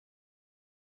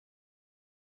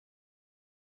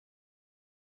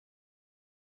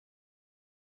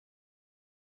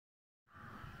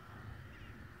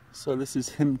So this is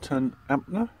Hinton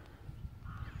Ampner,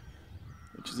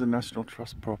 which is a National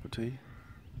Trust property,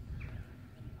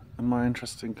 and my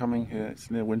interest in coming here, it's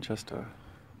near Winchester,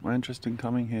 my interest in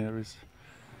coming here is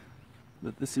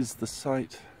that this is the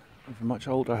site of a much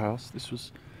older house.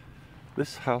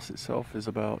 This house itself is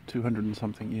about 200 and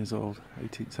something years old,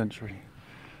 18th century.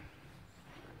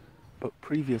 But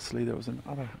previously there was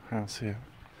another house here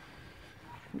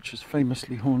which is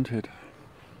famously haunted,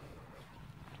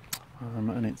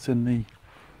 and it's in the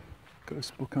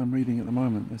ghost book I'm reading at the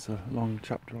moment. There's a long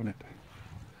chapter on it.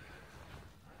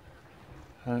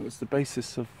 It was the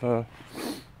basis of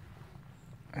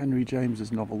Henry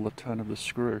James's novel The Turn of the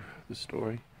Screw, the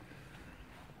story.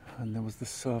 And there was this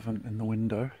servant in the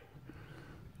window,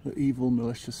 the evil,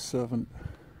 malicious servant.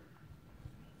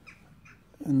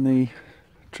 And the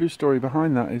true story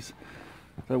behind that is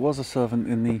there was a servant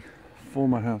in the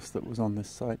former house that was on this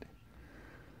site,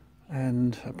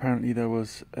 and apparently there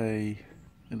was a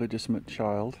illegitimate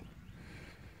child.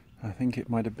 I think it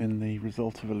might have been the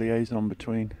result of a liaison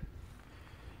between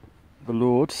the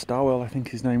Lord, Stowell I think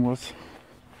his name was,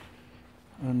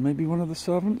 and maybe one of the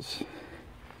servants,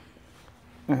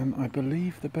 and I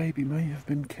believe the baby may have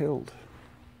been killed,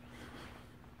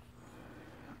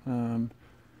 and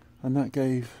that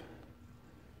gave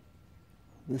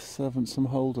this servant some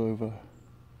hold over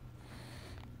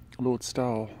Lord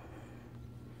Stowell,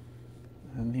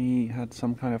 and he had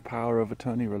some kind of power of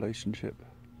attorney relationship.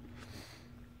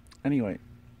 Anyway,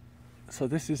 so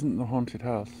this isn't the haunted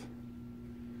house.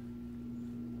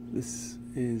 This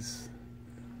is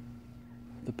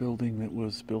the building that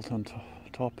was built on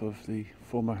top of the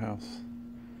former house.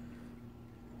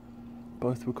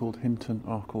 Both were called Hinton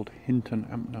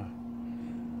Ampner.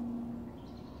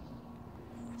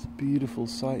 It's a beautiful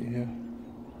site here.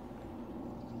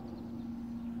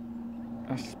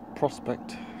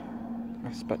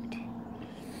 Aspect,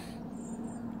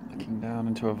 looking down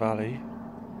into a valley,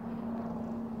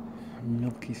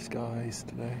 milky skies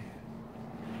today.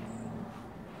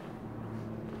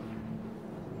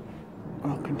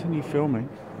 I'll continue filming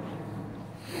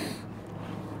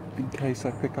in case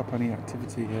I pick up any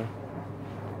activity here.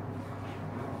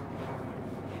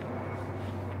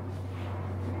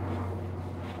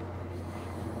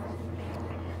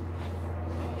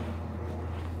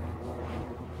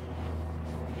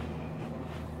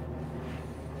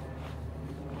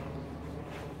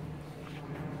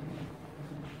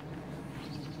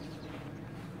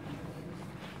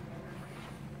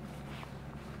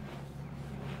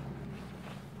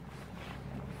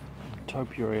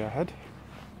 Topiary ahead.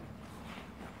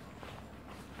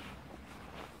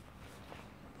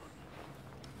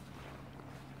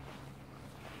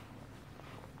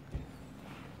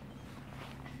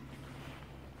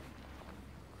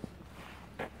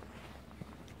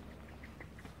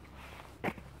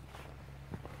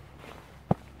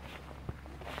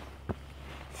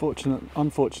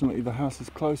 Unfortunately, the house is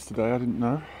closed today. I didn't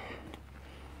know.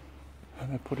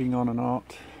 And they're putting on an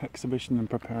art exhibition and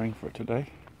preparing for it today.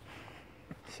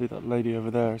 See, that lady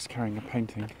over there is carrying a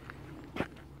painting.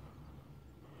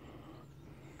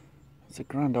 It's a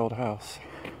grand old house,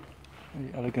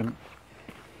 very elegant,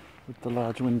 with the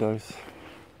large windows.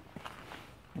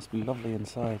 Must be lovely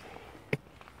inside.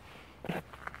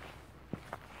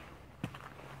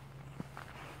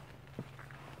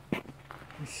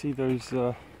 You see those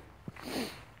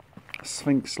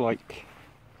sphinx-like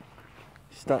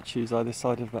statues either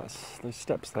side of those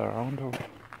steps there. I wonder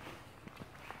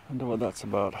what that's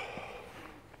about.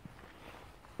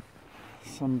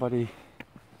 Somebody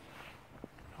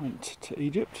went to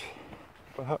Egypt,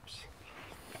 perhaps,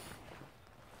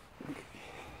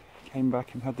 came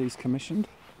back and had these commissioned,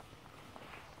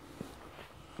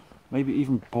 maybe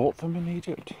even bought them in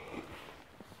Egypt.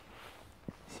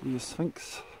 See the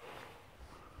Sphinx.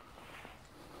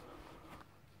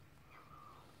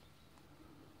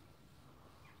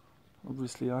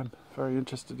 Obviously I'm very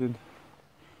interested in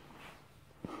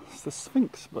the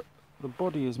Sphinx, but the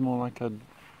body is more like a,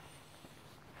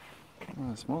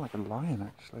 well, it's more like a lion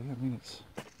actually. I mean, it's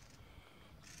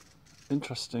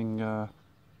interesting.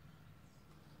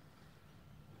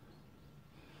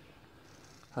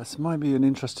 This might be an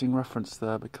interesting reference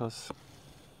there because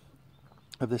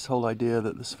of this whole idea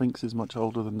that the Sphinx is much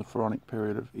older than the Pharaonic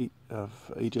period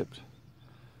of Egypt,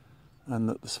 and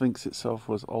that the Sphinx itself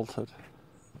was altered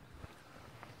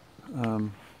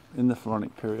in the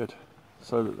Pharaonic period,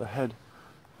 so that the head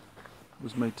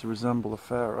was made to resemble a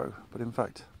pharaoh, but in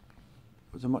fact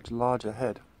it was a much larger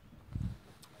head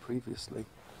previously,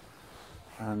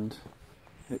 and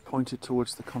it pointed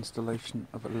towards the constellation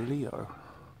of Leo.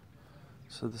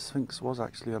 So the Sphinx was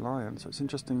actually a lion. So it's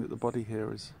interesting that the body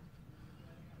here is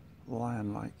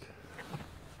lion-like.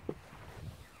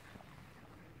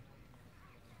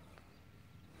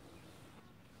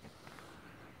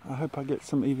 I hope I get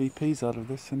some EVPs out of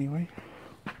this anyway.